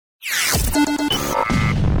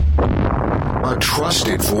a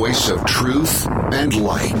trusted voice of truth and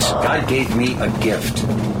light. God gave me a gift.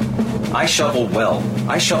 I shovel well.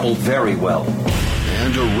 I shovel very well.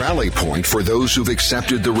 And a rally point for those who've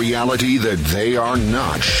accepted the reality that they are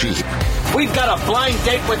not sheep. We've got a blind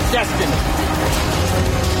date with destiny.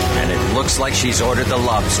 And it looks like she's ordered the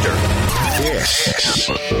lobster. This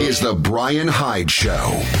is the Brian Hyde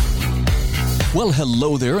Show. Well,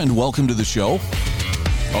 hello there, and welcome to the show.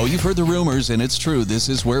 Oh, you've heard the rumors, and it's true. This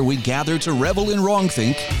is where we gather to revel in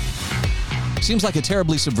wrongthink. Seems like a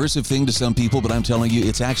terribly subversive thing to some people, but I'm telling you,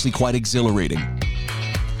 it's actually quite exhilarating.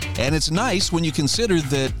 And it's nice when you consider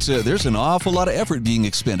that there's an awful lot of effort being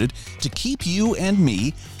expended to keep you and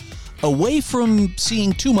me away from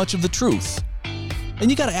seeing too much of the truth. And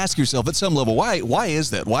you got to ask yourself at some level, why is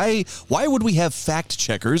that? Why would we have fact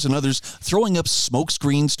checkers and others throwing up smoke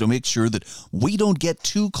screens to make sure that we don't get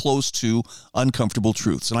too close to uncomfortable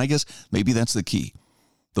truths? And I guess maybe that's the key.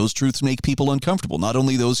 Those truths make people uncomfortable, not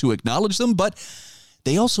only those who acknowledge them, but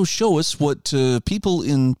they also show us what people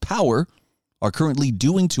in power are currently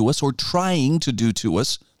doing to us or trying to do to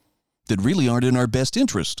us that really aren't in our best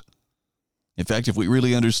interest. In fact, if we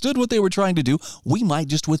really understood what they were trying to do, we might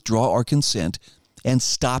just withdraw our consent and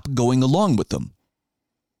stop going along with them.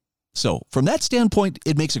 So, from that standpoint,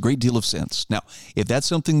 it makes a great deal of sense. Now, if that's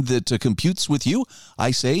something that computes with you,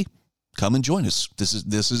 I say, come and join us. This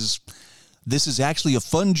is actually a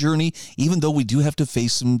fun journey, even though we do have to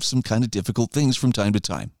face some kind of difficult things from time to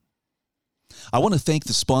time. I want to thank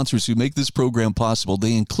the sponsors who make this program possible.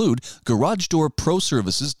 They include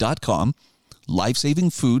GarageDoorProServices.com,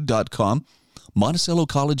 LifesavingFood.com,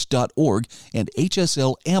 MonticelloCollege.org, and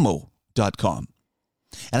HSLAmmo.com.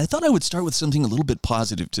 And I thought I would start with something a little bit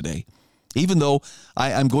positive today, even though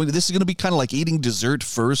this is going to be kind of like eating dessert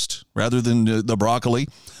first rather than the broccoli,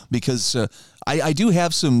 because I do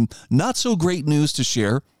have some not so great news to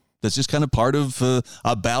share. That's just kind of part of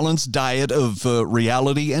a balanced diet of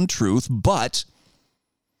reality and truth. But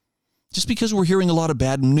just because we're hearing a lot of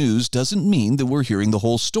bad news doesn't mean that we're hearing the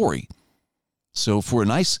whole story. So for a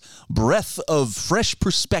nice breath of fresh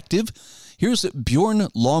perspective, here's Bjorn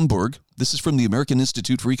Lomborg. This is from the American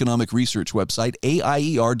Institute for Economic Research website,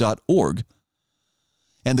 AIER.org.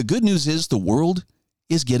 And the good news is the world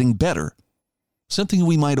is getting better. Something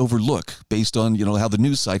we might overlook based on, how the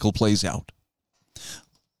news cycle plays out.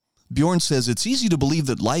 Bjorn says it's easy to believe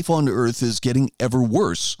that life on Earth is getting ever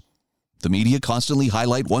worse. The media constantly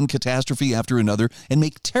highlight one catastrophe after another and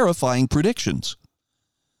make terrifying predictions.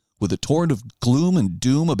 With a torrent of gloom and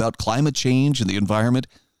doom about climate change and the environment,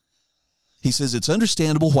 he says it's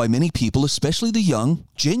understandable why many people, especially the young,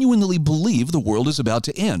 genuinely believe the world is about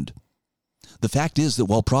to end. The fact is that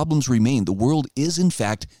while problems remain, the world is in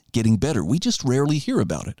fact getting better. We just rarely hear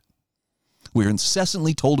about it. We're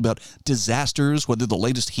incessantly told about disasters, whether the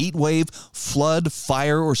latest heat wave, flood,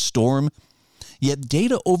 fire, or storm. Yet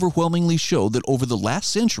data overwhelmingly show that over the last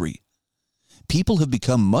century, people have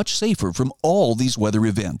become much safer from all these weather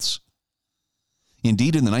events.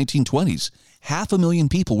 Indeed, in the 1920s, 500,000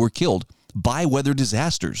 people were killed by weather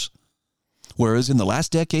disasters, whereas in the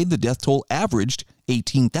last decade, the death toll averaged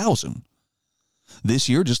 18,000. This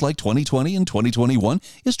year, just like 2020 and 2021,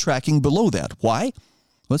 is tracking below that. Why?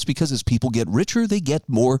 Well, it's because as people get richer, they get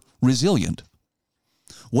more resilient.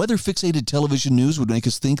 Weather-fixated television news would make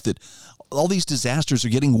us think that all these disasters are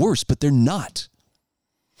getting worse, but they're not.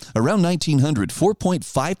 Around 1900,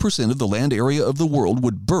 4.5% of the land area of the world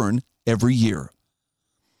would burn every year.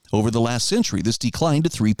 Over the last century, this declined to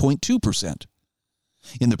 3.2%.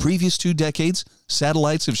 In the previous 2 decades,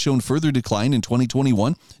 satellites have shown further decline. In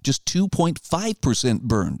 2021, just 2.5%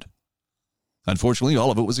 burned. Unfortunately,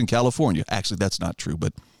 all of it was in California. Actually, that's not true,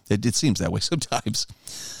 but it seems that way sometimes.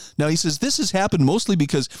 Now, he says this has happened mostly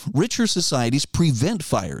because richer societies prevent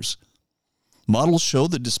fires. Models show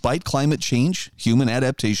that despite climate change, human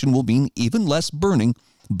adaptation will mean even less burning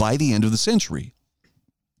by the end of the century.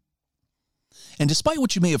 And despite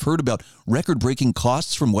what you may have heard about record-breaking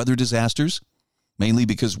costs from weather disasters, mainly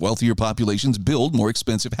because wealthier populations build more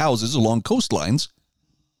expensive houses along coastlines,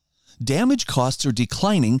 damage costs are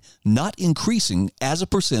declining, not increasing as a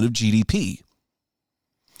percent of GDP.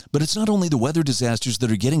 But it's not only the weather disasters that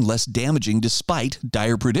are getting less damaging despite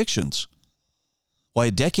dire predictions. Why,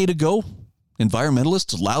 a decade ago,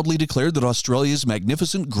 environmentalists loudly declared that Australia's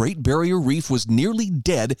magnificent Great Barrier Reef was nearly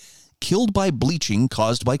dead, killed by bleaching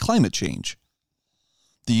caused by climate change.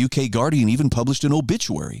 The UK Guardian even published an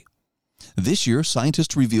obituary. This year,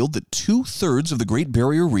 scientists revealed that 2/3 of the Great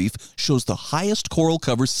Barrier Reef shows the highest coral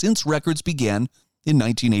cover since records began in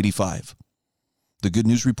 1985. The Good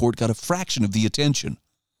News Report got a fraction of the attention.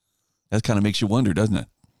 That kind of makes you wonder, doesn't it?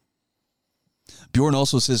 Bjorn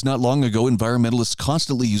also says not long ago, environmentalists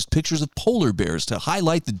constantly used pictures of polar bears to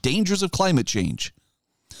highlight the dangers of climate change.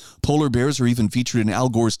 Polar bears are even featured in Al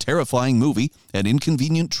Gore's terrifying movie, An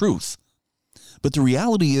Inconvenient Truth. But the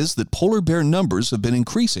reality is that polar bear numbers have been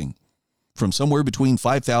increasing from somewhere between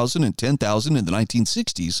 5,000 and 10,000 in the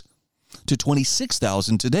 1960s to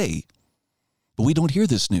 26,000 today. But we don't hear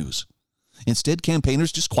this news. Instead,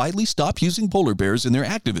 campaigners just quietly stop using polar bears in their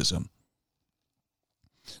activism.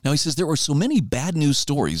 Now, he says there are so many bad news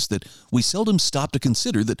stories that we seldom stop to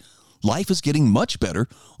consider that life is getting much better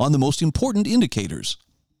on the most important indicators.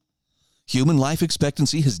 Human life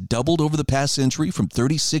expectancy has doubled over the past century from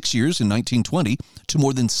 36 years in 1920 to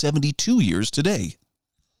more than 72 years today.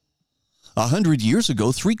 100 years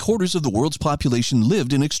ago, 3/4 of the world's population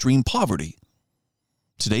lived in extreme poverty.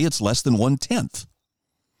 Today, it's less than 1/10.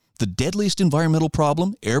 The deadliest environmental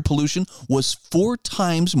problem, air pollution, was 4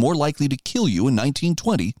 times more likely to kill you in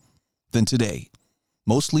 1920 than today,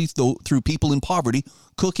 mostly through people in poverty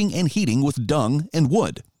cooking and heating with dung and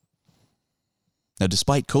wood. Now,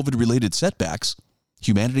 despite COVID-related setbacks,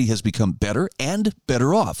 humanity has become better and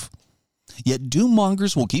better off. Yet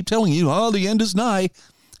doommongers will keep telling you, the end is nigh,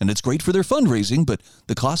 and it's great for their fundraising, but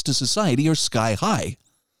the costs to society are sky high.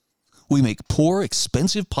 We make poor,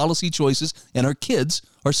 expensive policy choices, and our kids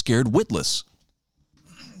are scared witless.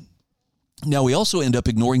 Now, we also end up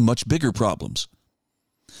ignoring much bigger problems.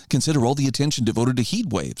 Consider all the attention devoted to heat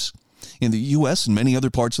waves. In the U.S. and many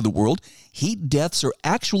other parts of the world, heat deaths are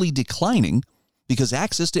actually declining because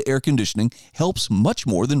access to air conditioning helps much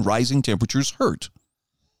more than rising temperatures hurt.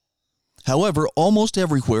 However, almost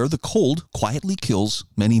everywhere, the cold quietly kills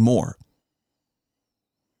many more.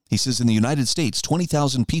 He says in the United States,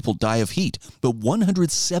 20,000 people die of heat, but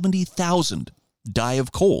 170,000 die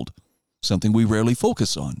of cold, something we rarely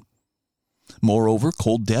focus on. Moreover,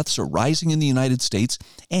 cold deaths are rising in the United States,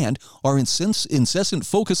 and our incessant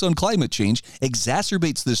focus on climate change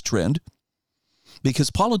exacerbates this trend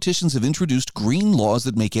because politicians have introduced green laws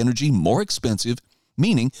that make energy more expensive,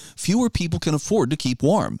 meaning fewer people can afford to keep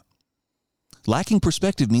warm. Lacking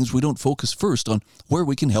perspective means we don't focus first on where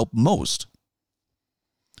we can help most.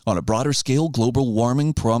 On a broader scale, global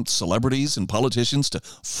warming prompts celebrities and politicians to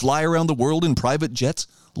fly around the world in private jets,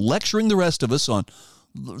 lecturing the rest of us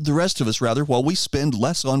while we spend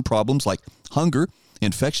less on problems like hunger,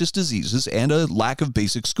 infectious diseases, and a lack of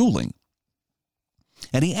basic schooling.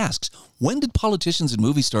 And he asks, when did politicians and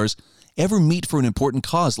movie stars ever meet for an important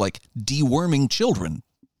cause like deworming children?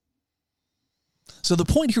 So the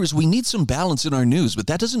point here is we need some balance in our news, but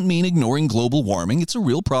that doesn't mean ignoring global warming. It's a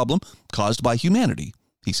real problem caused by humanity.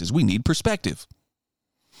 He says we need perspective.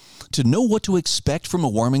 To know what to expect from a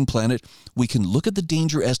warming planet, we can look at the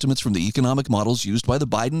danger estimates from the economic models used by the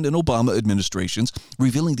Biden and Obama administrations,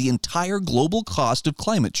 revealing the entire global cost of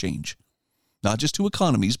climate change, not just to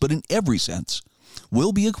economies, but in every sense,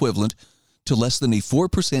 will be equivalent to less than a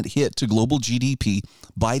 4% hit to global GDP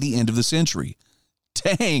by the end of the century.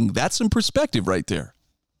 Dang, that's some perspective right there.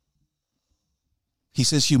 He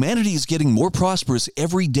says humanity is getting more prosperous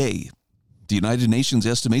every day. The United Nations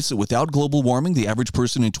estimates that without global warming, the average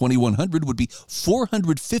person in 2100 would be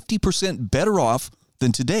 450% better off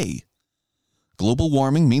than today. Global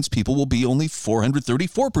warming means people will be only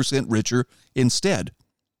 434% richer instead.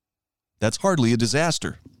 That's hardly a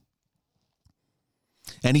disaster.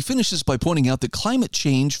 And he finishes by pointing out that climate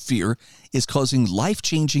change fear is causing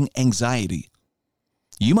life-changing anxiety.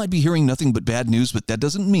 You might be hearing nothing but bad news, but that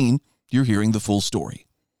doesn't mean you're hearing the full story.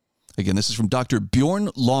 Again, this is from Dr. Bjorn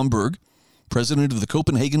Lomborg, president of the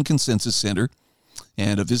Copenhagen Consensus Center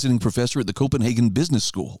and a visiting professor at the Copenhagen Business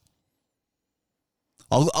School.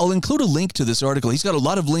 I'll include a link to this article. He's got a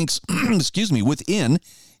lot of links, within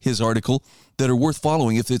his article that are worth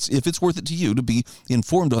following if it's worth it to you to be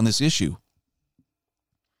informed on this issue.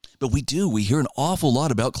 But we hear an awful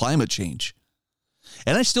lot about climate change.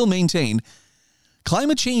 And I still maintain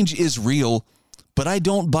climate change is real, but I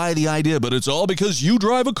don't buy the idea, but it's all because you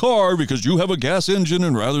drive a car, because you have a gas engine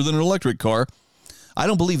and rather than an electric car. I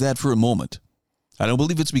don't believe that for a moment. I don't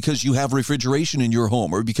believe it's because you have refrigeration in your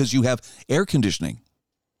home or because you have air conditioning.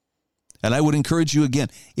 And I would encourage you again,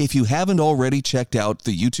 if you haven't already checked out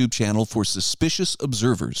the YouTube channel for Suspicious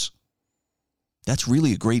Observers, that's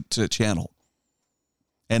really a great channel.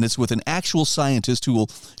 And it's with an actual scientist who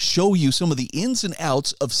will show you some of the ins and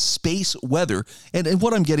outs of space weather. And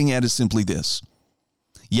what I'm getting at is simply this.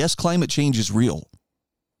 Yes, climate change is real,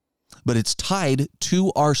 but it's tied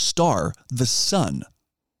to our star, the sun.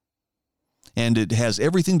 And it has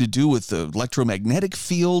everything to do with the electromagnetic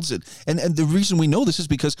fields. And the reason we know this is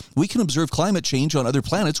because we can observe climate change on other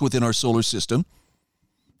planets within our solar system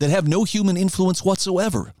that have no human influence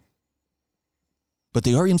whatsoever. but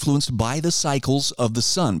they are influenced by the cycles of the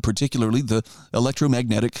sun, particularly the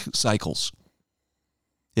electromagnetic cycles.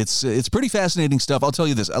 It's pretty fascinating stuff. I'll tell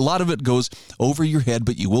you this. A lot of it goes over your head,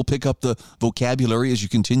 but you will pick up the vocabulary as you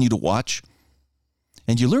continue to watch.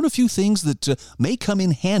 And you learn a few things that may come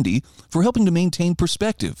in handy for helping to maintain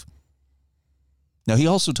perspective. Now, he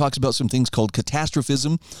also talks about some things called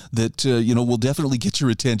catastrophism that, will definitely get your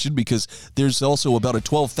attention, because there's also about a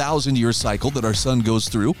 12,000-year cycle that our sun goes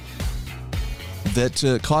through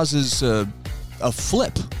that causes a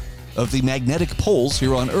flip of the magnetic poles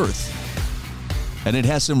here on Earth. And it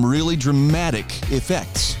has some really dramatic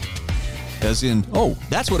effects, as in, oh,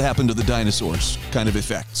 that's what happened to the dinosaurs kind of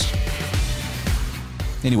effects.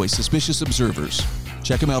 Anyway, Suspicious Observers.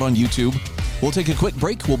 Check them out on YouTube. We'll take a quick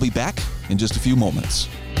break. We'll be back in just a few moments.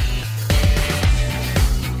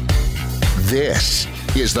 This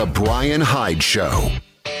is The Brian Hyde Show.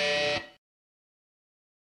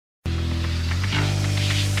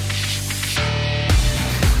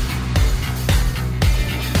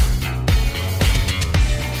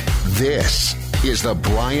 This is The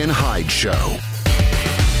Brian Hyde Show.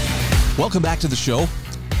 Welcome back to the show.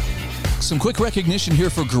 Some quick recognition here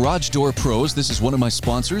for Garage Door Pros. This is one of my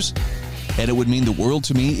sponsors, and it would mean the world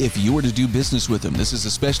to me if you were to do business with them. This is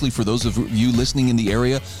especially for those of you listening in the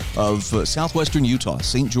area of southwestern Utah,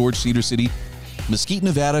 St. George, Cedar City, Mesquite,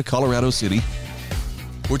 Nevada, Colorado City.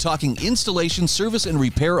 We're talking installation, service, and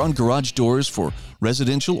repair on garage doors for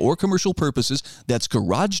residential or commercial purposes. That's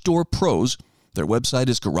Garage Door Pros. Their website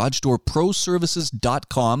is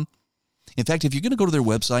garagedoorproservices.com. In fact, if you're going to go to their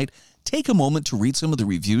website, take a moment to read some of the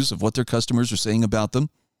reviews of what their customers are saying about them.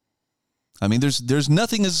 I mean, there's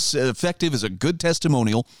nothing as effective as a good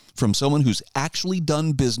testimonial from someone who's actually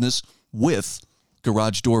done business with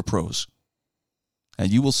Garage Door Pros. And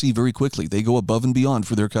you will see very quickly they go above and beyond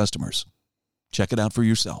for their customers. Check it out for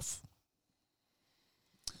yourself.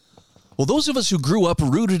 Well, those of us who grew up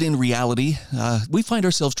rooted in reality, we find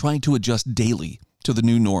ourselves trying to adjust daily to the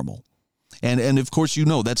new normal. And of course,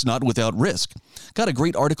 that's not without risk. Got a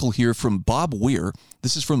great article here from Bob Weir.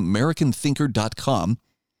 This is from AmericanThinker.com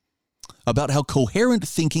about how coherent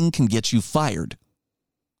thinking can get you fired.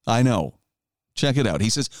 I know. Check it out. He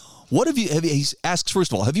says, he asks,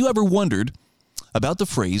 first of all, have you ever wondered about the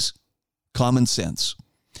phrase common sense?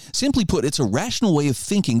 Simply put, it's a rational way of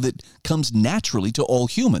thinking that comes naturally to all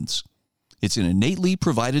humans. It's an innately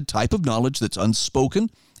provided type of knowledge that's unspoken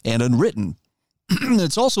and unwritten.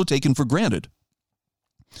 It's also taken for granted.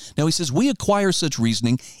 Now, he says, we acquire such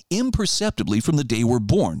reasoning imperceptibly from the day we're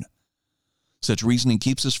born. Such reasoning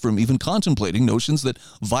keeps us from even contemplating notions that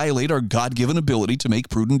violate our God-given ability to make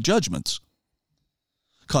prudent judgments.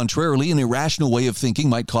 Contrarily, an irrational way of thinking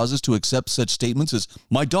might cause us to accept such statements as,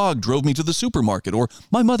 my dog drove me to the supermarket, or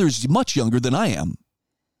my mother's much younger than I am.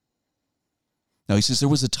 Now, he says there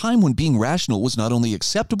was a time when being rational was not only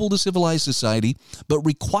acceptable to civilized society, but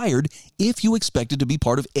required if you expected to be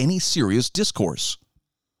part of any serious discourse.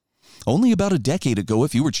 Only about a decade ago,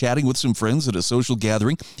 if you were chatting with some friends at a social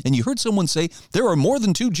gathering and you heard someone say, there are more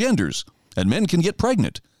than 2 genders and men can get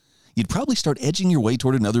pregnant, you'd probably start edging your way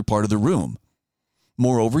toward another part of the room.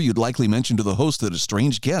 Moreover, you'd likely mention to the host that a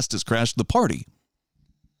strange guest has crashed the party.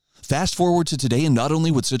 Fast forward to today, and not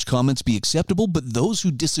only would such comments be acceptable, but those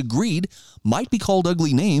who disagreed might be called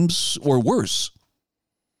ugly names or worse.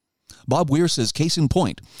 Bob Weir says, case in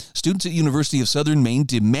point, students at University of Southern Maine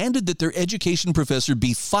demanded that their education professor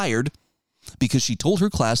be fired because she told her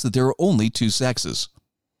class that there are only 2 sexes.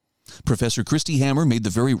 Professor Christy Hammer made the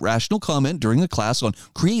very rational comment during a class on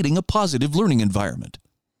creating a positive learning environment.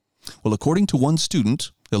 Well, according to one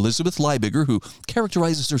student, Elizabeth Leibiger, who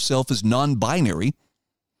characterizes herself as non-binary,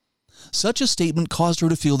 such a statement caused her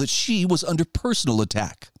to feel that she was under personal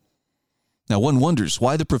attack. Now, one wonders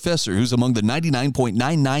why the professor, who's among the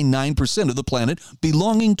 99.999% of the planet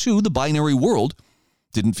belonging to the binary world,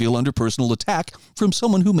 didn't feel under personal attack from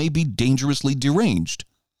someone who may be dangerously deranged.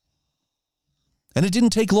 And it didn't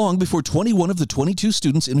take long before 21 of the 22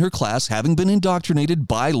 students in her class, having been indoctrinated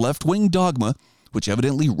by left-wing dogma, which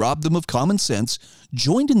evidently robbed them of common sense,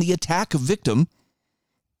 joined the attack victim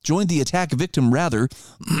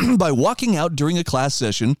by walking out during a class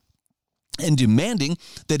session and demanding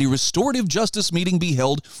that a restorative justice meeting be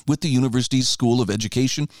held with the university's School of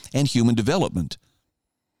Education and Human Development.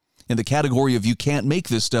 In the category of you can't make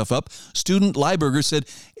this stuff up, student Leiberger said,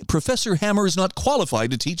 Professor Hammer is not qualified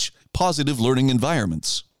to teach positive learning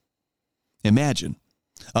environments. Imagine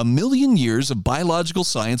 1 million years of biological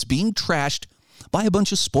science being trashed by a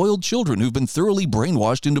bunch of spoiled children who've been thoroughly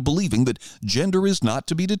brainwashed into believing that gender is not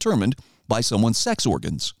to be determined by someone's sex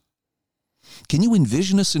organs. Can you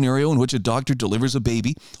envision a scenario in which a doctor delivers a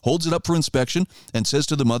baby, holds it up for inspection, and says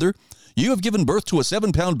to the mother, "You have given birth to a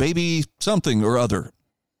 7-pound baby something or other"?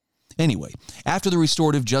 Anyway, after the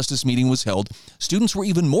restorative justice meeting was held, students were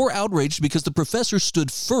even more outraged because the professor stood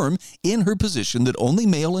firm in her position that only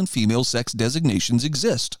male and female sex designations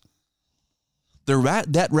exist.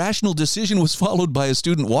 That rational decision was followed by a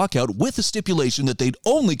student walkout with a stipulation that they'd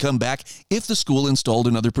only come back if the school installed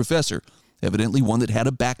another professor, evidently one that had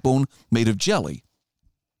a backbone made of jelly.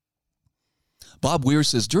 Bob Weir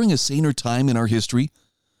says, during a saner time in our history,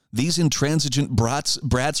 these intransigent brats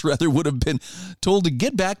would have been told to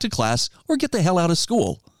get back to class or get the hell out of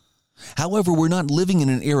school. However, we're not living in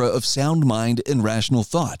an era of sound mind and rational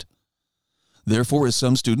thought. Therefore, as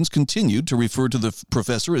some students continued to refer to the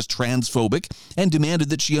professor as transphobic and demanded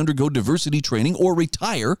that she undergo diversity training or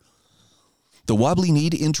retire, the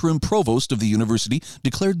wobbly-kneed interim provost of the university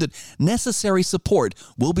declared that necessary support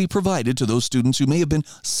will be provided to those students who may have been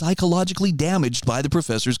psychologically damaged by the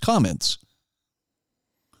professor's comments.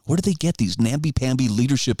 Where do they get these namby-pamby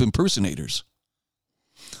leadership impersonators?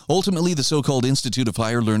 Ultimately, the so-called Institute of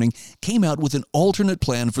Higher Learning came out with an alternate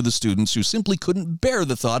plan for the students who simply couldn't bear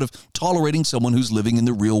the thought of tolerating someone who's living in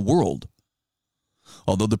the real world.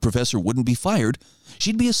 Although the professor wouldn't be fired,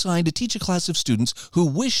 she'd be assigned to teach a class of students who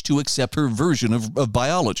wished to accept her version of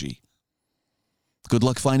biology. Good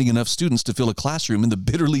luck finding enough students to fill a classroom in the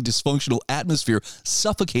bitterly dysfunctional atmosphere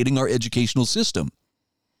suffocating our educational system.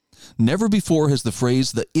 Never before has the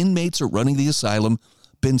phrase, "the inmates are running the asylum,"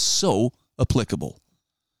 been so applicable.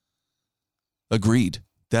 Agreed.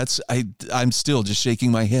 I'm still just shaking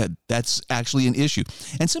my head. That's actually an issue.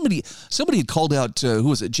 And somebody had called out, who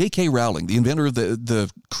was it? J.K. Rowling, the inventor of the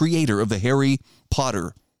creator of the Harry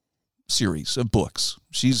Potter series of books.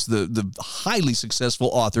 She's the highly successful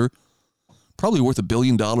author, probably worth $1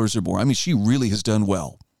 billion or more. I mean, she really has done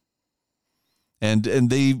well. And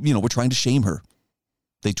they, were trying to shame her.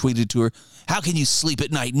 They tweeted to her, "How can you sleep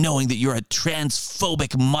at night knowing that you're a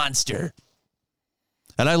transphobic monster?"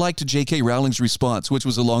 And I liked J.K. Rowling's response, which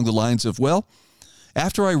was along the lines of, "Well,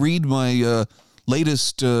 after I read my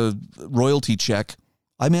latest royalty check,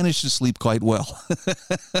 I managed to sleep quite well."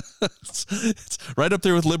 It's right up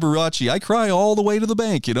there with Liberace. I cry all the way to the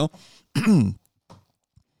bank,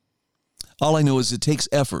 All I know is it takes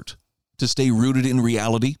effort to stay rooted in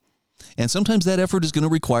reality. And sometimes that effort is going to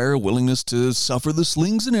require a willingness to suffer the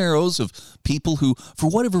slings and arrows of people who, for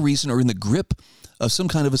whatever reason, are in the grip of some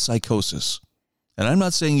kind of a psychosis. And I'm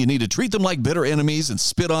not saying you need to treat them like bitter enemies and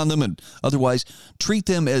spit on them and otherwise treat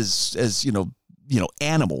them as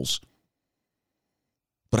animals.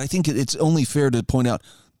 But I think it's only fair to point out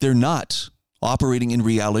they're not operating in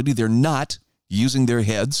reality. They're not using their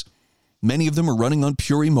heads. Many of them are running on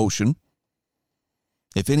pure emotion.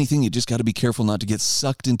 If anything, you just got to be careful not to get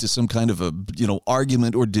sucked into some kind of a,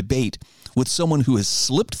 argument or debate with someone who has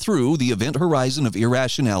slipped through the event horizon of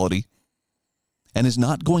irrationality and is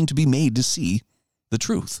not going to be made to see the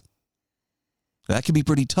truth. That can be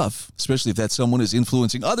pretty tough, especially if that someone is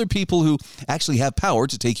influencing other people who actually have power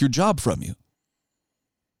to take your job from you.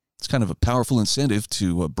 It's kind of a powerful incentive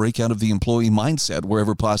to break out of the employee mindset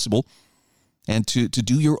wherever possible and to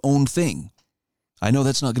do your own thing. I know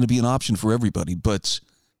that's not going to be an option for everybody, but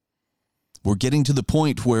we're getting to the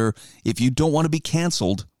point where if you don't want to be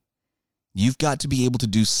canceled, you've got to be able to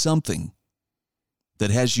do something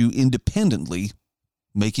that has you independently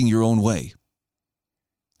making your own way.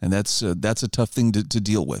 And that's a tough thing to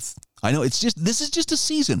deal with. I know this is just a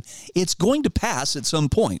season. It's going to pass at some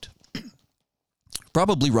point.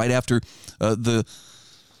 Probably right after the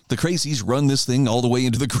crazies run this thing all the way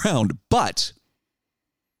into the ground. But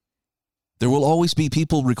there will always be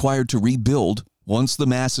people required to rebuild once the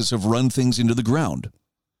masses have run things into the ground.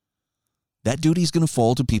 That duty is going to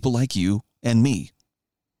fall to people like you and me.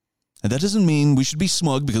 And that doesn't mean we should be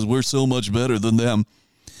smug because we're so much better than them.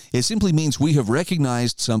 It simply means we have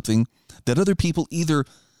recognized something that other people either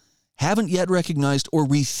haven't yet recognized or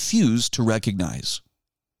refuse to recognize.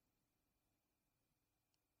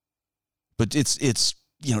 But it's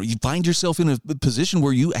you find yourself in a position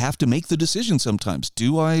where you have to make the decision sometimes.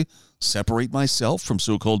 Do I separate myself from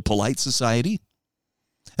so-called polite society?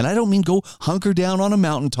 And I don't mean go hunker down on a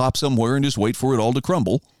mountaintop somewhere and just wait for it all to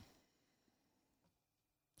crumble.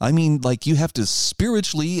 I mean, like, you have to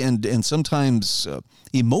spiritually and sometimes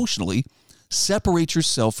emotionally separate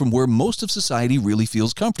yourself from where most of society really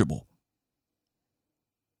feels comfortable.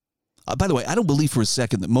 By the way, I don't believe for a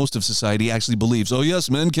second that most of society actually believes, oh, yes,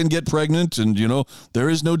 men can get pregnant and, there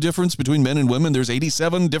is no difference between men and women. There's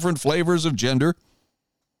 87 different flavors of gender.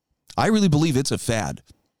 I really believe it's a fad.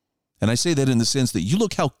 And I say that in the sense that you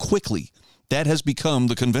look how quickly That has become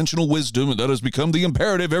the conventional wisdom, and that has become the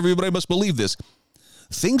imperative. Everybody must believe this.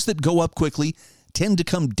 Things that go up quickly tend to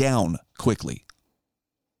come down quickly.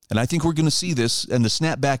 And I think we're going to see this, and the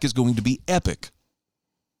snapback is going to be epic.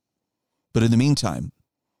 But in the meantime,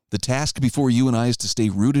 the task before you and I is to stay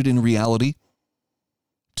rooted in reality,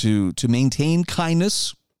 to maintain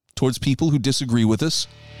kindness towards people who disagree with us,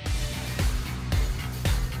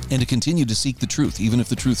 and to continue to seek the truth, even if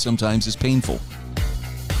the truth sometimes is painful.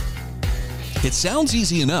 It sounds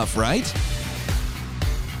easy enough, right?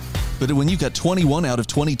 But when you've got 21 out of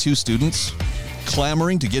 22 students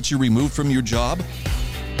clamoring to get you removed from your job,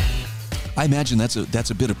 I imagine that's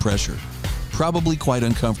a bit of pressure. Probably quite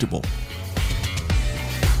uncomfortable.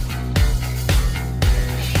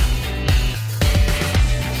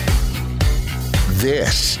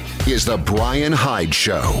 This is the Brian Hyde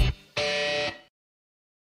Show.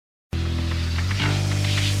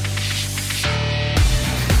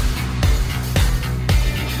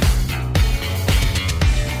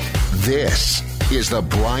 This is the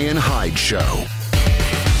Brian Hyde Show.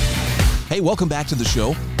 Hey, welcome back to the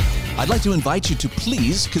show. I'd like to invite you to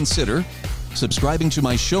please consider subscribing to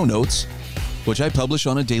my show notes, which I publish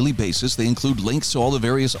on a daily basis. They include links to all the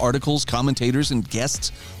various articles, commentators, and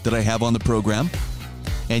guests that I have on the program.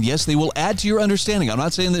 And yes, they will add to your understanding. I'm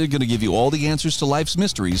not saying that they're going to give you all the answers to life's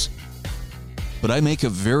mysteries, but I make a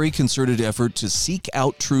very concerted effort to seek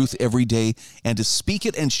out truth every day and to speak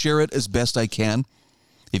it and share it as best I can.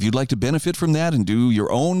 If you'd like to benefit from that and do your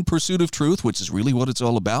own pursuit of truth, which is really what it's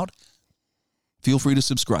all about, feel free to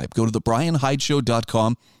subscribe. Go to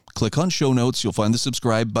thebrianhydeshow.com, click on show notes. You'll find the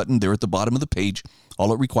subscribe button there at the bottom of the page.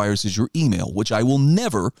 All it requires is your email, which I will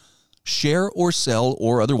never share or sell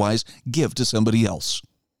or otherwise give to somebody else.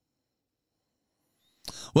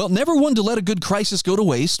 Well, never one to let a good crisis go to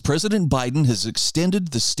waste. President Biden has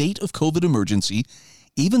extended the state of COVID emergency,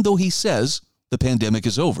 even though he says the pandemic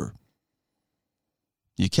is over.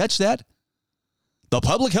 You catch that? The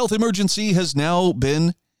public health emergency has now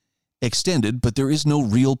been extended, but there is no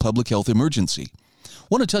real public health emergency. I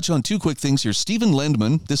want to touch on two quick things here. Stephen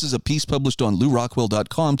Lendman, this is a piece published on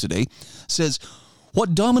LouRockwell.com today, says,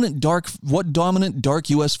 what dominant dark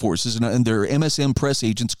U.S. forces and their MSM press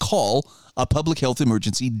agents call a public health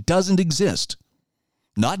emergency doesn't exist.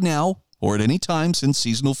 Not now or at any time since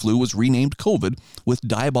seasonal flu was renamed COVID with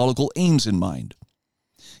diabolical aims in mind.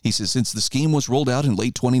 He says since the scheme was rolled out in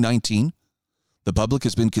late 2019, the public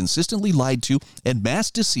has been consistently lied to and mass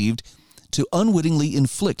deceived to unwittingly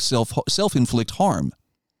self-inflict harm.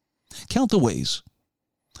 Count the ways.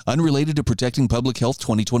 Unrelated to protecting public health,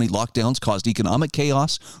 2020 lockdowns caused economic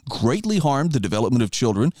chaos, greatly harmed the development of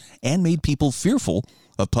children, and made people fearful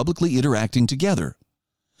of publicly interacting together.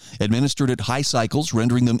 Administered at high cycles,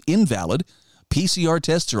 rendering them invalid, PCR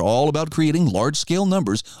tests are all about creating large-scale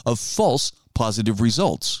numbers of false positive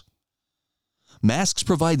results. Masks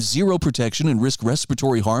provide zero protection and risk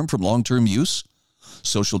respiratory harm from long-term use.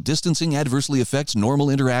 Social distancing adversely affects normal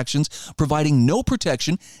interactions, providing no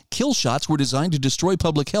protection. Kill shots were designed to destroy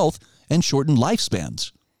public health and shorten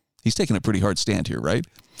lifespans. He's taking a pretty hard stand here, right?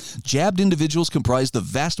 Jabbed individuals comprise the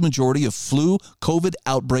vast majority of flu, COVID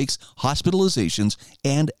outbreaks, hospitalizations,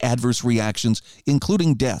 and adverse reactions,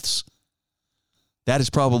 including deaths. That is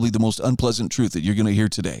probably the most unpleasant truth that you're going to hear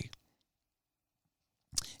today.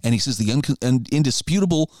 And he says the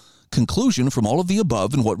indisputable conclusion from all of the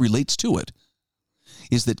above and what relates to it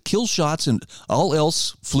is that kill shots and all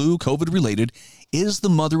else flu, COVID related, is the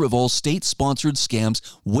mother of all state-sponsored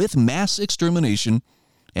scams with mass extermination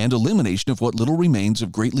and elimination of what little remains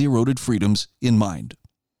of greatly eroded freedoms in mind.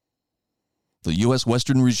 The U.S.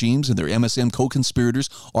 Western regimes and their MSM co-conspirators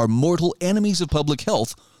are mortal enemies of public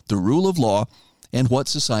health, the rule of law, and what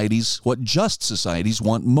just societies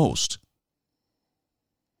want most.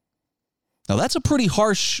 Now, that's a pretty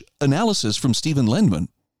harsh analysis from Stephen Lendman.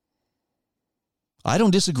 I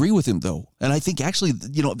don't disagree with him, though. And I think actually,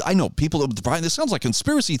 I know people, Brian, this sounds like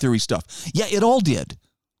conspiracy theory stuff. Yeah, it all did.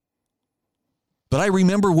 But I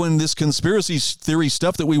remember when this conspiracy theory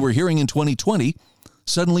stuff that we were hearing in 2020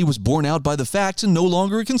 suddenly was borne out by the facts and no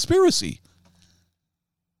longer a conspiracy.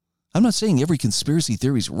 I'm not saying every conspiracy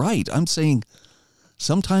theory is right. I'm saying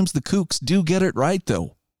sometimes the kooks do get it right,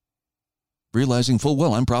 though. Realizing full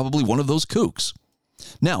well I'm probably one of those kooks.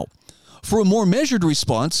 Now, for a more measured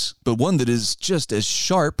response, but one that is just as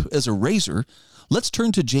sharp as a razor, let's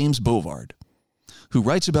turn to James Bovard, who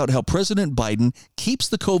writes about how President Biden keeps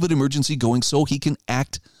the COVID emergency going so he can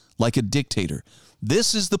act like a dictator.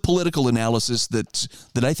 This is the political analysis that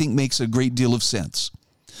I think makes a great deal of sense.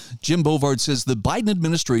 Jim Bovard says the Biden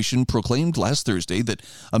administration proclaimed last Thursday that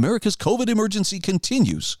America's COVID emergency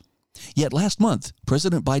continues Yet last month,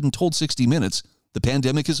 President Biden told 60 Minutes the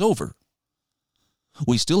pandemic is over.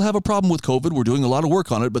 We still have a problem with COVID. We're doing a lot of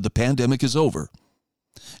work on it, but the pandemic is over.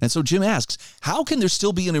 And so Jim asks, how can there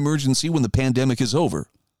still be an emergency when the pandemic is over?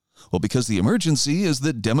 Well, because the emergency is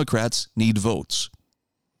that Democrats need votes.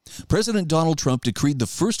 President Donald Trump decreed the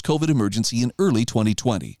first COVID emergency in early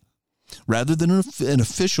 2020. Rather than an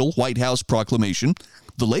official White House proclamation,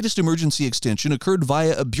 the latest emergency extension occurred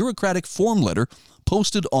via a bureaucratic form letter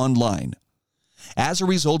posted online. As a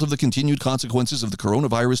result of the continued consequences of the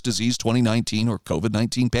coronavirus disease 2019 or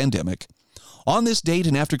COVID-19 pandemic, on this date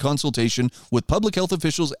and after consultation with public health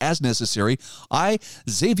officials as necessary, I,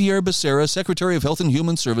 Xavier Becerra, Secretary of Health and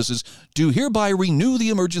Human Services, do hereby renew the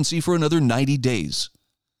emergency for another 90 days.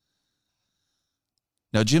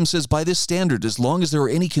 Now, Jim says by this standard, as long as there are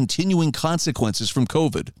any continuing consequences from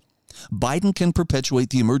COVID, Biden can perpetuate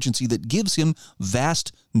the emergency that gives him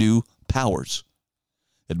vast new powers.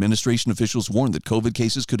 Administration officials warned that COVID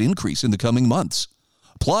cases could increase in the coming months.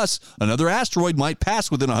 Plus, another asteroid might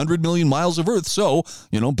pass within 100 million miles of Earth, so,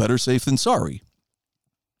 better safe than sorry.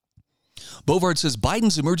 Bovard says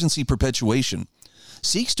Biden's emergency perpetuation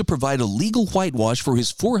seeks to provide a legal whitewash for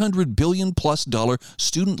his $400 billion+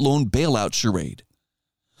 student loan bailout charade.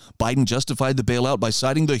 Biden justified the bailout by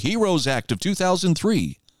citing the HEROES Act of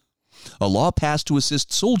 2003, a law passed to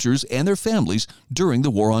assist soldiers and their families during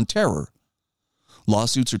the War on Terror.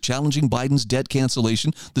 Lawsuits are challenging Biden's debt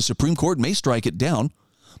cancellation. The Supreme Court may strike it down,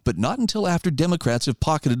 but not until after Democrats have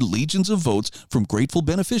pocketed legions of votes from grateful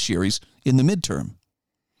beneficiaries in the midterm.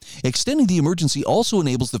 Extending the emergency also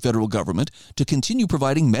enables the federal government to continue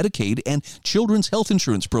providing Medicaid and Children's Health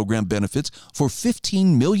Insurance Program benefits for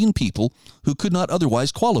 15 million people who could not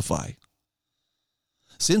otherwise qualify.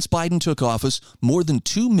 Since Biden took office, more than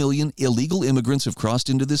 2 million illegal immigrants have crossed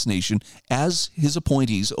into this nation as his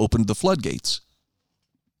appointees opened the floodgates.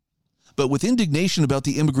 But with indignation about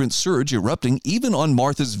the immigrant surge erupting even on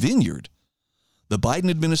Martha's Vineyard, the Biden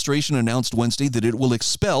administration announced Wednesday that it will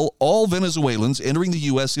expel all Venezuelans entering the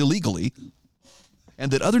U.S. illegally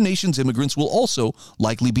and that other nations' immigrants will also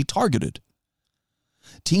likely be targeted.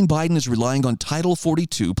 Team Biden is relying on Title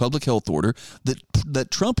 42 public health order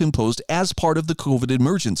that Trump imposed as part of the COVID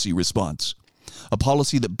emergency response, a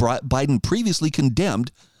policy that Biden previously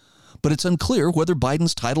condemned, but it's unclear whether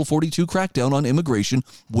Biden's Title 42 crackdown on immigration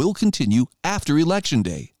will continue after Election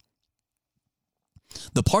Day.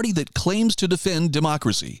 The party that claims to defend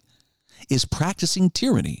democracy is practicing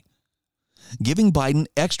tyranny, giving Biden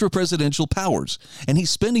extra presidential powers, and he's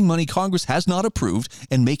spending money Congress has not approved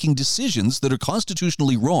and making decisions that are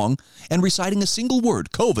constitutionally wrong and reciting a single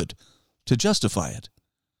word, COVID, to justify it.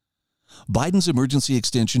 Biden's emergency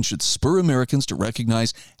extension should spur Americans to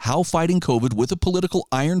recognize how fighting COVID with a political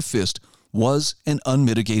iron fist was an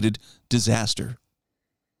unmitigated disaster.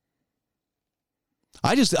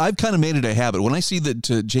 I've kind of made it a habit. When I see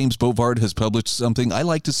that James Bovard has published something, I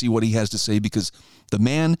like to see what he has to say because the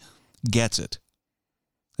man gets it.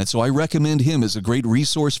 And so I recommend him as a great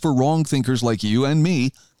resource for wrong thinkers like you and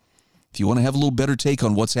me. If you want to have a little better take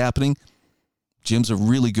on what's happening, Jim's a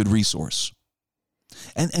really good resource.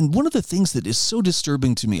 And one of the things that is so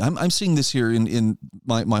disturbing to me, I'm seeing this here in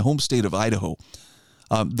my home state of Idaho.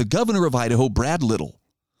 The governor of Idaho, Brad Little,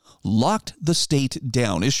 locked the state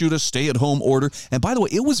down, issued a stay-at-home order, and by the way,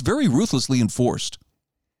 it was very ruthlessly enforced.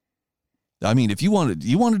 I mean, if you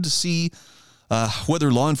wanted to see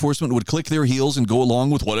whether law enforcement would click their heels and go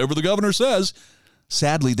along with whatever the governor says,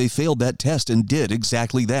 sadly, they failed that test and did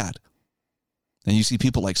exactly that. And you see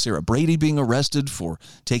people like Sarah Brady being arrested for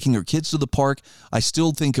taking her kids to the park. I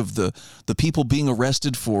still think of the people being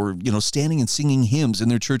arrested for, standing and singing hymns in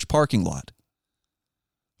their church parking lot.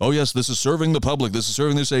 Oh, yes, this is serving the public. This is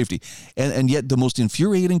serving their safety. And yet the most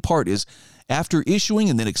infuriating part is after issuing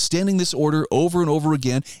and then extending this order over and over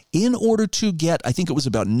again in order to get, I think it was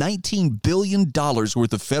about $19 billion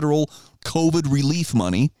worth of federal COVID relief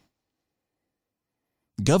money,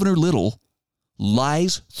 Governor Little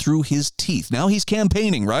lies through his teeth. Now he's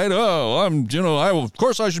campaigning, right? Oh, of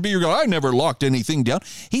course I should be your guy. I never locked anything down.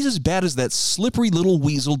 He's as bad as that slippery little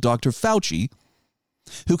weasel, Dr. Fauci,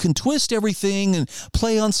 who can twist everything and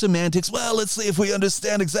play on semantics. Well, let's see if we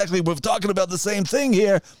understand exactly. We're talking about the same thing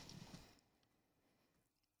here.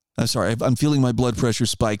 I'm sorry. I'm feeling my blood pressure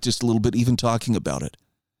spike just a little bit, even talking about it.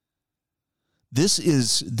 This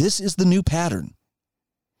is the new pattern.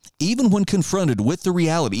 Even when confronted with the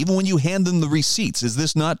reality, even when you hand them the receipts, is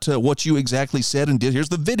this not what you exactly said and did? Here's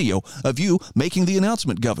the video of you making the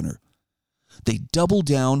announcement, Governor. They double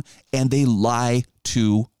down and they lie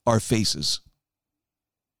to our faces.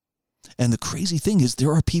 And the crazy thing is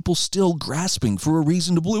there are people still grasping for a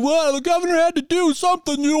reason to believe, well, the governor had to do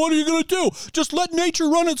something. You know, what are you going to do? Just let nature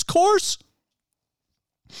run its course?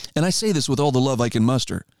 And I say this with all the love I can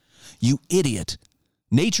muster. You idiot.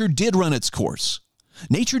 Nature did run its course.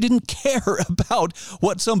 Nature didn't care about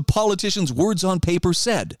what some politician's words on paper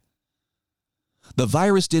said. The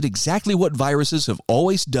virus did exactly what viruses have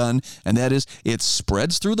always done, and that is it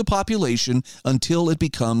spreads through the population until it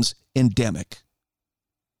becomes endemic.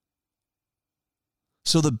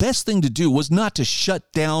 So the best thing to do was not to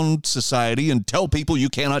shut down society and tell people you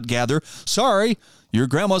cannot gather. Sorry, your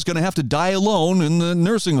grandma's going to have to die alone in the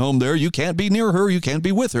nursing home there. You can't be near her. You can't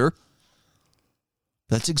be with her.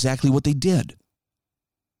 That's exactly what they did.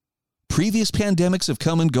 Previous pandemics have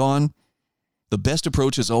come and gone. The best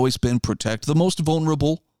approach has always been protect the most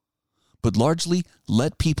vulnerable, but largely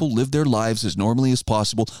let people live their lives as normally as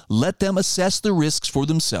possible. Let them assess the risks for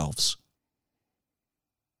themselves.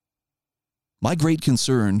 My great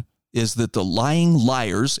concern is that the lying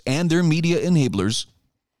liars and their media enablers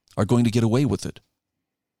are going to get away with it.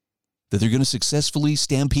 That they're going to successfully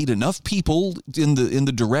stampede enough people in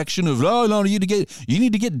the direction of, oh, no, you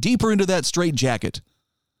need to get deeper into that straitjacket.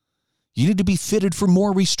 You need to be fitted for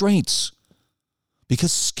more restraints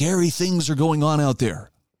because scary things are going on out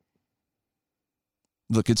there.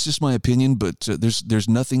 Look, it's just my opinion, but there's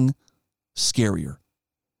nothing scarier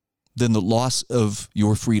than the loss of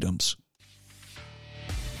your freedoms.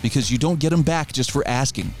 Because you don't get them back just for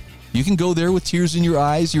asking. You can go there with tears in your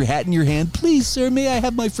eyes, your hat in your hand. Please, sir, may I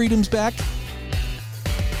have my freedoms back?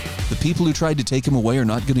 The people who tried to take them away are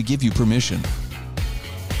not going to give you permission.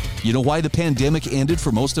 You know why the pandemic ended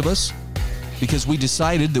for most of us? Because we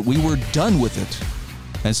decided that we were done with it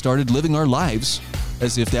and started living our lives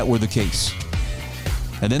as if that were the case.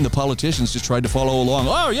 And then the politicians just tried to follow along.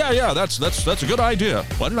 Oh, yeah, that's a good idea.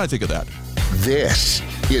 Why didn't I think of that? This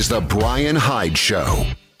is the Brian Hyde Show.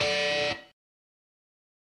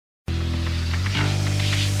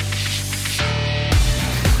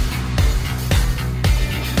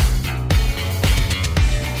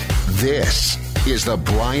 This is the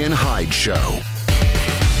Brian Hyde Show.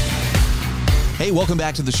 Hey, welcome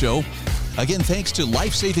back to the show. Again, thanks to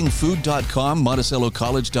lifesavingfood.com,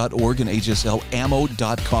 monticellocollege.org, and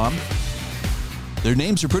hslammo.com. Their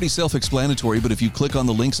names are pretty self-explanatory, but if you click on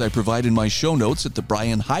the links I provide in my show notes at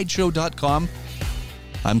thebrianhydeshow.com,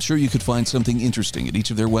 I'm sure you could find something interesting at each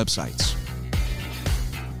of their websites.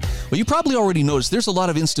 Well, you probably already noticed there's a lot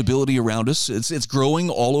of instability around us. It's growing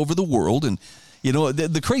all over the world, and you know,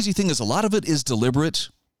 the crazy thing is a lot of it is deliberate,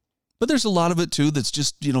 but there's a lot of it too that's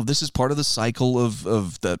just, you know, this is part of the cycle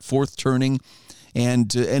of that fourth turning,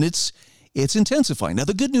 and it's intensifying. Now,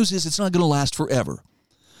 the good news is it's not going to last forever.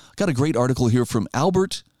 Got a great article here from Alan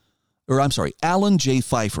J.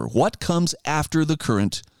 Pfeiffer. What comes after the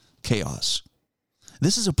current chaos?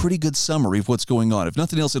 This is a pretty good summary of what's going on. If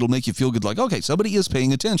nothing else, it'll make you feel good, like, okay, somebody is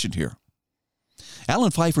paying attention here. Alan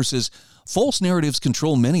Pfeiffer says, false narratives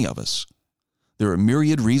control many of us. There are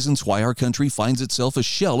myriad reasons why our country finds itself a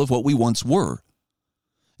shell of what we once were.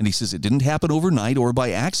 And he says it didn't happen overnight or by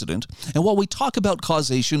accident. And while we talk about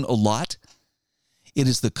causation a lot, it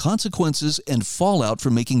is the consequences and fallout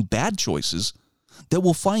from making bad choices that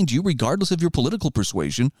will find you regardless of your political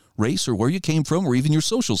persuasion, race, or where you came from, or even your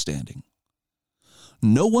social standing.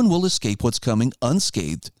 No one will escape what's coming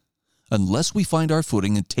unscathed unless we find our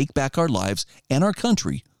footing and take back our lives and our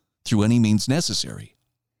country through any means necessary.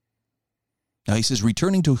 Now, he says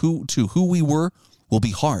returning to who we were will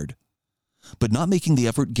be hard, but not making the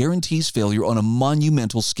effort guarantees failure on a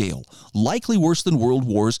monumental scale, likely worse than world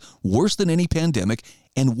wars, worse than any pandemic,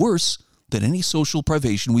 and worse than any social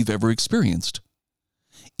privation we've ever experienced.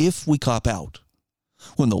 If we cop out,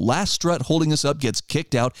 when the last strut holding us up gets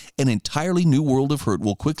kicked out, an entirely new world of hurt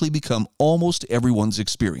will quickly become almost everyone's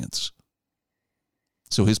experience.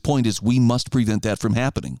 So his point is we must prevent that from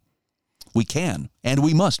happening. We can, and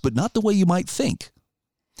we must, but not the way you might think.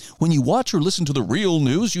 When you watch or listen to the real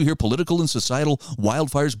news, you hear political and societal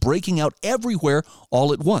wildfires breaking out everywhere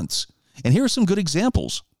all at once. And here are some good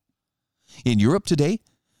examples. In Europe today,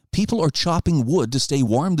 people are chopping wood to stay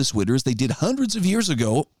warm this winter as they did hundreds of years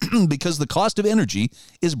ago because the cost of energy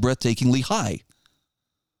is breathtakingly high.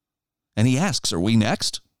 And he asks, are we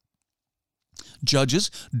next? Judges,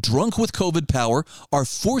 drunk with COVID power, are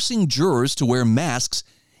forcing jurors to wear masks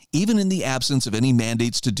even in the absence of any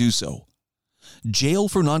mandates to do so. Jail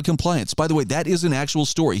for noncompliance. By the way, that is an actual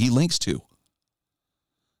story he links to.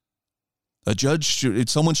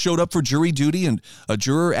 Someone showed up for jury duty, and a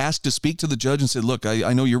juror asked to speak to the judge and said, look,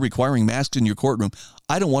 I know you're requiring masks in your courtroom.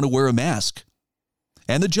 I don't want to wear a mask.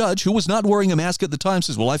 And the judge, who was not wearing a mask at the time,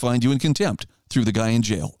 says, well, I find you in contempt, threw the guy in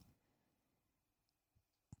jail.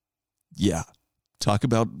 Yeah, talk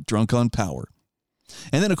about drunk on power.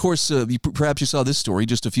 And then, of course, perhaps you saw this story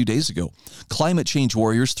just a few days ago. Climate change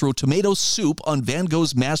warriors throw tomato soup on Van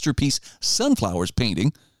Gogh's masterpiece Sunflowers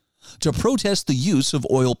painting to protest the use of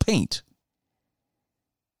oil paint.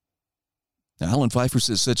 Now, Alan Pfeiffer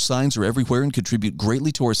says such signs are everywhere and contribute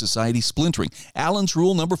greatly to our society splintering. Alan's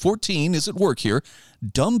rule number 14 is at work here.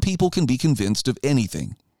 Dumb people can be convinced of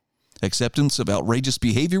anything. Acceptance of outrageous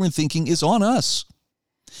behavior and thinking is on us.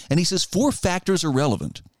 And he says 4 factors are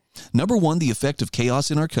relevant. Number 1, the effect of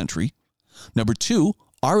chaos in our country. Number 2,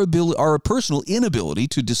 our personal inability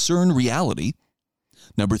to discern reality.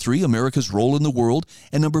 Number 3, America's role in the world.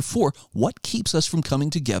 And number 4, what keeps us from coming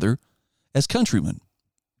together as countrymen.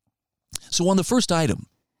 So on the first item,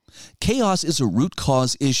 chaos is a root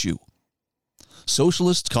cause issue.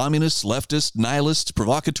 Socialists, communists, leftists, nihilists,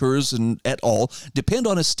 provocateurs, and et al. Depend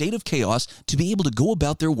on a state of chaos to be able to go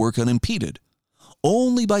about their work unimpeded.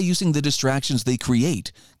 Only by using the distractions they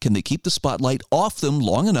create can they keep the spotlight off them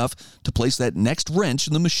long enough to place that next wrench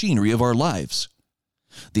in the machinery of our lives.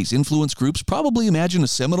 These influence groups probably imagine a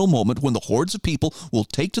seminal moment when the hordes of people will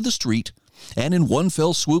take to the street and in one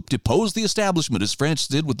fell swoop depose the establishment, as France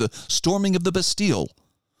did with the storming of the Bastille,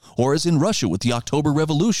 or as in Russia with the October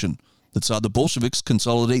Revolution that saw the Bolsheviks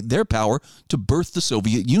consolidate their power to birth the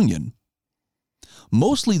Soviet Union.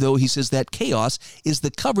 Mostly, though, he says that chaos is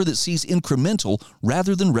the cover that sees incremental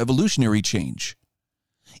rather than revolutionary change.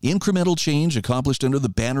 Incremental change accomplished under the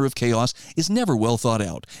banner of chaos is never well thought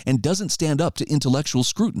out and doesn't stand up to intellectual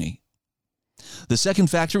scrutiny. The second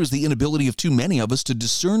factor is the inability of too many of us to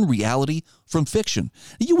discern reality from fiction.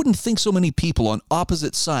 You wouldn't think so many people on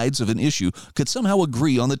opposite sides of an issue could somehow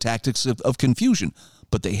agree on the tactics of confusion,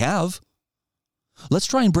 but they have. Let's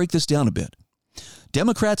try and break this down a bit.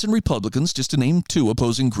 Democrats and Republicans, just to name 2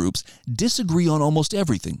 opposing groups, disagree on almost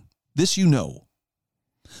everything. This you know.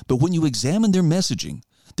 But when you examine their messaging,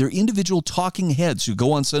 their individual talking heads who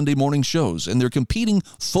go on Sunday morning shows, and their competing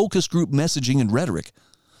focus group messaging and rhetoric,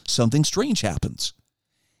 something strange happens.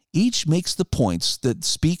 Each makes the points that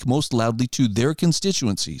speak most loudly to their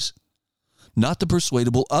constituencies, not the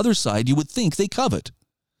persuadable other side you would think they covet.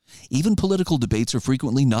 Even political debates are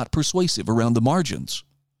frequently not persuasive around the margins.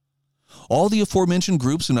 All the aforementioned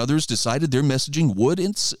groups and others decided their messaging would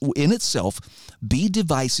in itself be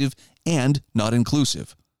divisive and not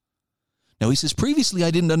inclusive. Now, he says, previously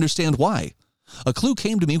I didn't understand why. A clue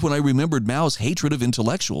came to me when I remembered Mao's hatred of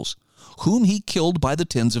intellectuals, whom he killed by the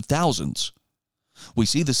tens of thousands. We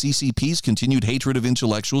see the CCP's continued hatred of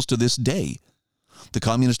intellectuals to this day. The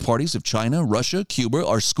communist parties of China, Russia, Cuba,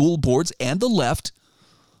 our school boards, and the left,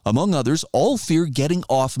 among others, all fear getting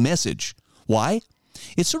off message. Why?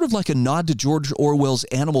 It's sort of like a nod to George Orwell's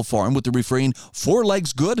Animal Farm with the refrain, 4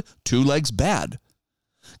 legs good, 2 legs bad.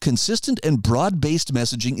 Consistent and broad-based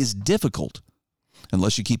messaging is difficult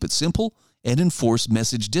unless you keep it simple and enforce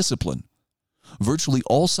message discipline. Virtually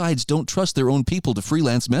all sides don't trust their own people to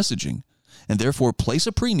freelance messaging and therefore place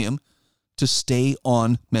a premium to stay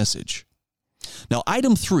on message. Now,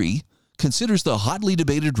 item 3 considers the hotly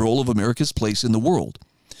debated role of America's place in the world.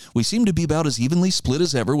 We seem to be about as evenly split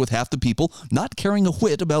as ever, with half the people not caring a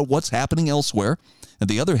whit about what's happening elsewhere, and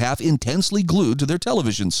the other half intensely glued to their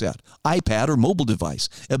television set, iPad, or mobile device,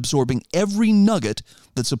 absorbing every nugget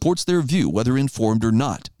that supports their view, whether informed or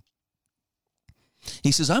not.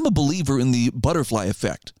 He says, I'm a believer in the butterfly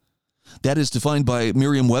effect. That is defined by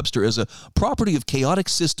Merriam-Webster as a property of chaotic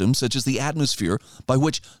systems such as the atmosphere by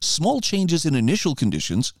which small changes in initial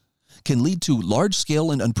conditions can lead to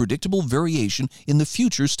large-scale and unpredictable variation in the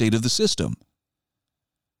future state of the system.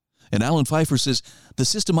 And Alan Pfeiffer says, the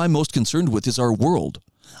system I'm most concerned with is our world.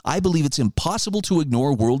 I believe it's impossible to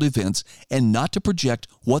ignore world events and not to project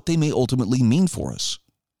what they may ultimately mean for us.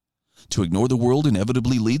 To ignore the world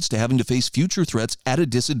inevitably leads to having to face future threats at a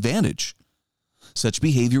disadvantage. Such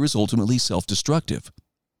behavior is ultimately self-destructive.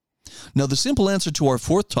 Now, the simple answer to our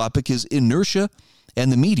 4th topic is inertia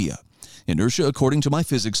and the media. Inertia, according to my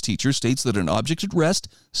physics teacher, states that an object at rest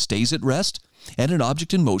stays at rest, and an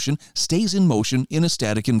object in motion stays in motion in a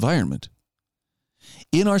static environment.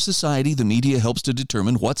 In our society, the media helps to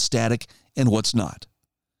determine what's static and what's not.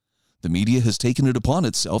 The media has taken it upon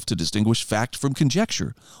itself to distinguish fact from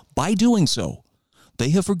conjecture. By doing so,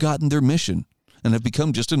 they have forgotten their mission and have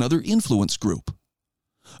become just another influence group.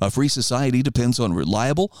 A free society depends on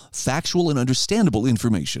reliable, factual, and understandable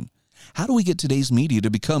information. How do we get today's media to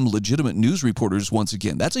become legitimate news reporters once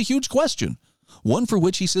again? That's a huge question, one for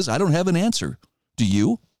which he says, I don't have an answer. Do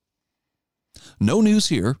you? No news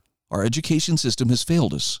here. Our education system has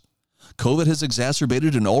failed us. COVID has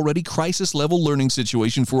exacerbated an already crisis-level learning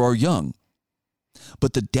situation for our young.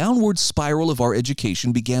 But the downward spiral of our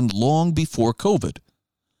education began long before COVID.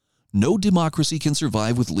 No democracy can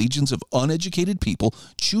survive with legions of uneducated people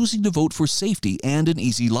choosing to vote for safety and an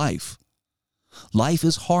easy life. Life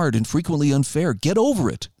is hard and frequently unfair. Get over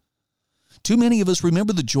it. Too many of us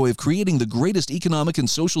remember the joy of creating the greatest economic and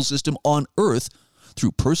social system on earth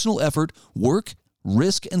through personal effort, work,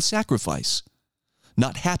 risk, and sacrifice.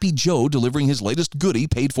 Not Happy Joe delivering his latest goodie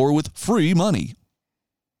paid for with free money.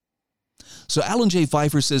 So Alan J.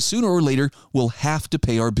 Pfeiffer says sooner or later we'll have to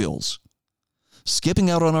pay our bills. Skipping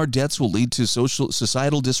out on our debts will lead to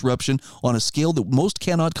societal disruption on a scale that most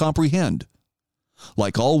cannot comprehend.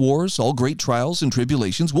 Like all wars, all great trials and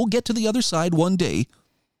tribulations, we'll get to the other side one day.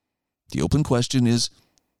 The open question is,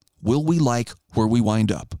 will we like where we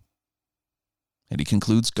wind up? And he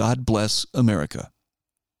concludes, God bless America.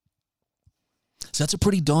 So that's a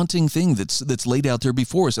pretty daunting thing that's laid out there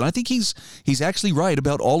before us. And I think he's actually right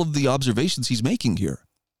about all of the observations he's making here.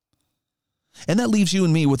 And that leaves you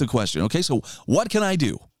and me with a question. Okay, so what can I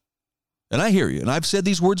do? And I hear you, and I've said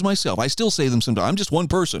these words myself. I still say them sometimes. I'm just one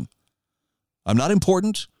person. I'm not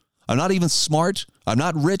important. I'm not even smart. I'm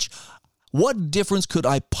not rich. What difference could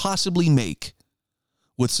I possibly make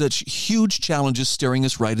with such huge challenges staring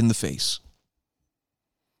us right in the face?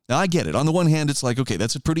 Now, I get it. On the one hand, it's like, okay,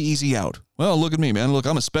 that's a pretty easy out. Well, look at me, man. Look,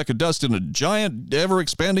 I'm a speck of dust in a giant,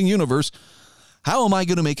 ever-expanding universe. How am I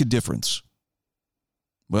going to make a difference?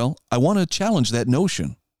 Well, I want to challenge that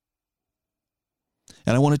notion.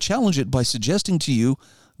 And I want to challenge it by suggesting to you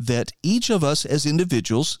that each of us as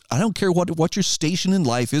individuals, I don't care what your station in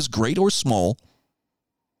life is, great or small,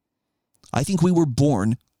 I think we were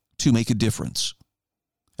born to make a difference.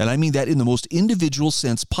 And I mean that in the most individual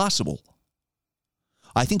sense possible.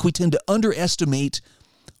 I think we tend to underestimate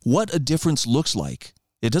what a difference looks like.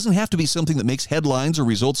 It doesn't have to be something that makes headlines or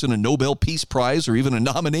results in a Nobel Peace Prize or even a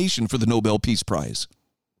nomination for the Nobel Peace Prize.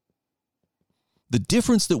 The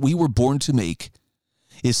difference that we were born to make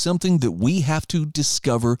is something that we have to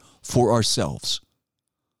discover for ourselves.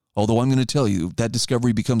 Although I'm going to tell you, that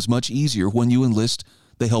discovery becomes much easier when you enlist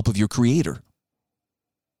the help of your Creator.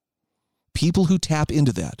 People who tap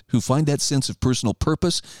into that, who find that sense of personal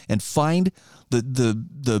purpose and find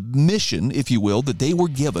the mission, if you will, that they were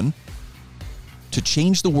given to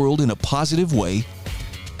change the world in a positive way,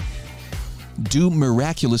 do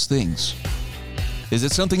miraculous things. Is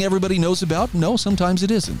it something everybody knows about? No, sometimes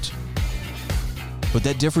it isn't. But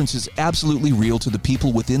that difference is absolutely real to the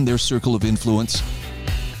people within their circle of influence,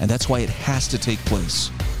 and that's why it has to take place.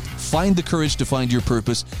 Find the courage to find your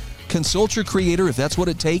purpose. Consult your Creator if that's what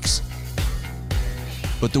it takes.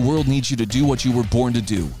 But the world needs you to do what you were born to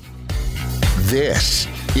do. This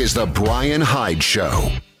is The Brian Hyde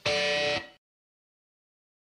Show.